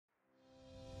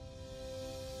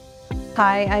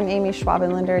Hi, I'm Amy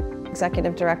Schwabenlender,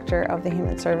 Executive Director of the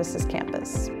Human Services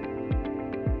Campus.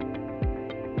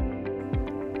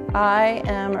 I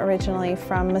am originally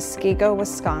from Muskego,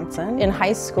 Wisconsin. In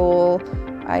high school,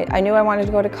 I knew I wanted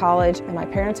to go to college, and my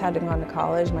parents hadn't gone to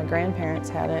college, my grandparents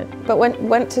hadn't. But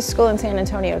went to school in San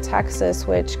Antonio, Texas,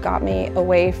 which got me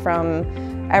away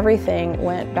from everything,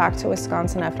 went back to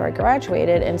Wisconsin after I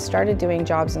graduated and started doing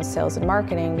jobs in sales and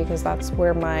marketing because that's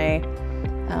where my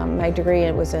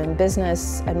degree was in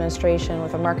business administration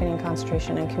with a marketing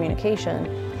concentration in communication.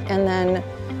 And then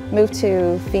moved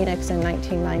to Phoenix in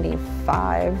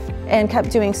 1995 and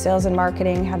kept doing sales and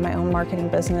marketing, had my own marketing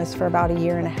business for about 1.5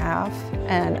 years,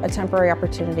 and a temporary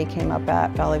opportunity came up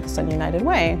at Valley Sun United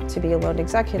Way to be a loan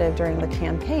executive during the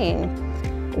campaign.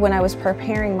 When I was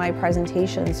preparing my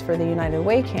presentations for the United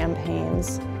Way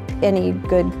campaigns, any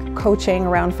good coaching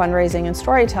around fundraising and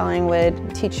storytelling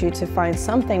would teach you to find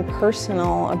something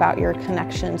personal about your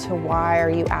connection to why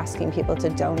are you asking people to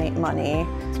donate money.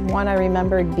 One, I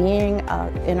remembered being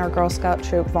in our Girl Scout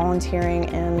troop volunteering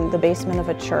in the basement of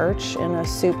a church in a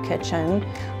soup kitchen.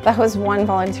 That was one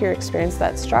volunteer experience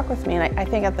that struck with me, and I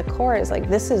think at the core is like,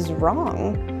 this is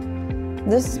wrong.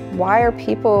 Why are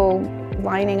people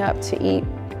lining up to eat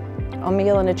a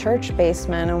meal in a church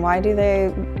basement, and why do they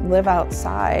live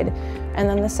outside? And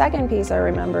then the second piece I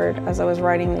remembered as I was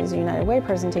writing these United Way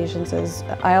presentations is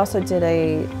I also did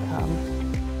a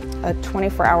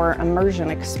 24-hour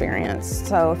immersion experience.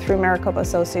 So through Maricopa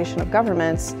Association of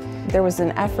Governments, there was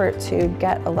an effort to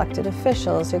get elected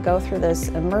officials to go through this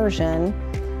immersion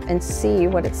and see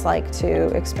what it's like to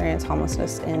experience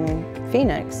homelessness in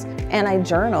Phoenix. And I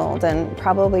journaled and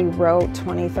probably wrote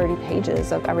 20, 30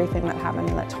 pages of everything that happened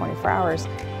in that 24 hours.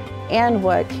 And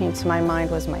what came to my mind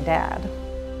was my dad.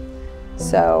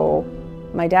 So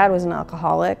my dad was an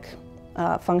alcoholic,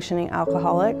 functioning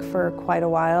alcoholic for quite a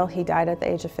while. He died at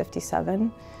the age of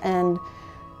 57. And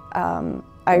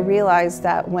I realized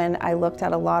that when I looked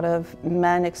at a lot of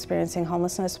men experiencing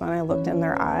homelessness, when I looked in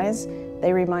their eyes,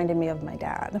 they reminded me of my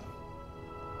dad.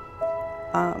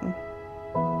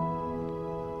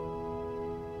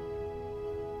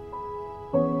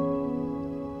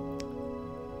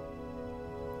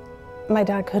 My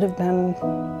dad could have been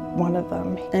one of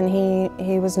them, and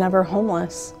he was never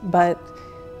homeless, but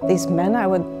these men I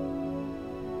would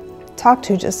talk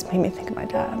to just made me think of my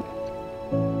dad.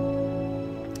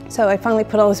 So I finally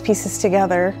put all those pieces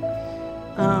together,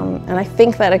 and I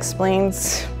think that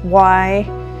explains why,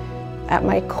 at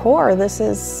my core, this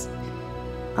is,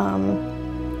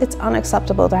 it's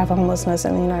unacceptable to have homelessness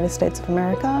in the United States of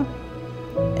America.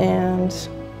 And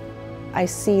I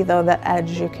see, though, the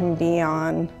edge you can be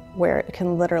on where it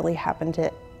can literally happen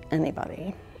to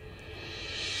anybody.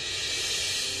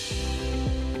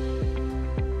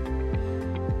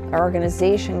 Our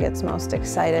organization gets most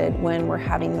excited when we're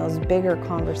having those bigger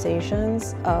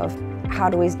conversations of how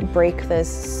do we break this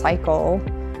cycle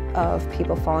of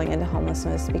people falling into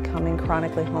homelessness, becoming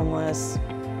chronically homeless,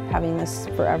 having this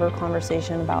forever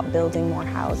conversation about building more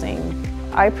housing.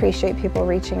 I appreciate people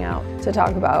reaching out to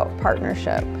talk about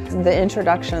partnership. The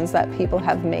introductions that people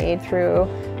have made through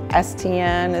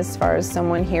STN, as far as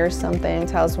someone hears something,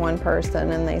 tells one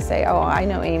person, and they say, oh, I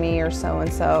know Amy or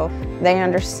so-and-so. They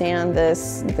understand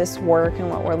this work and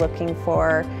what we're looking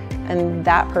for, and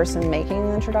that person making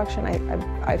the introduction,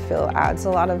 I feel adds a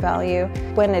lot of value.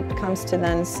 When it comes to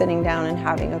then sitting down and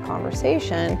having a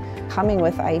conversation, coming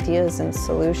with ideas and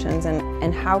solutions,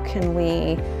 and how can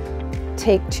we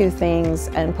take two things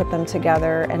and put them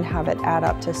together and have it add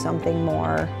up to something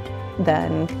more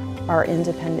than our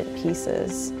independent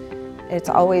pieces. It's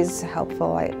always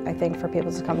helpful, I think, for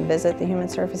people to come visit the Human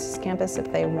Services Campus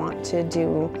if they want to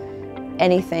do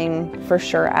anything for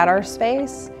sure at our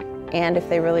space, and if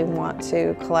they really want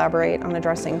to collaborate on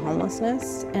addressing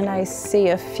homelessness. And I see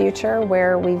a future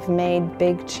where we've made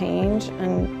big change,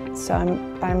 and so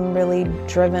I'm really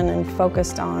driven and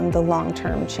focused on the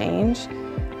long-term change,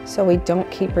 so we don't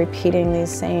keep repeating these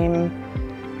same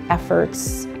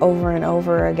efforts over and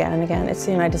over again and again. It's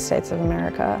the United States of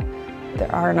America.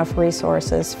 There are enough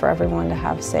resources for everyone to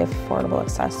have safe, affordable,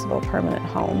 accessible, permanent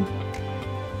home.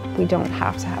 We don't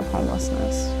have to have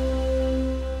homelessness.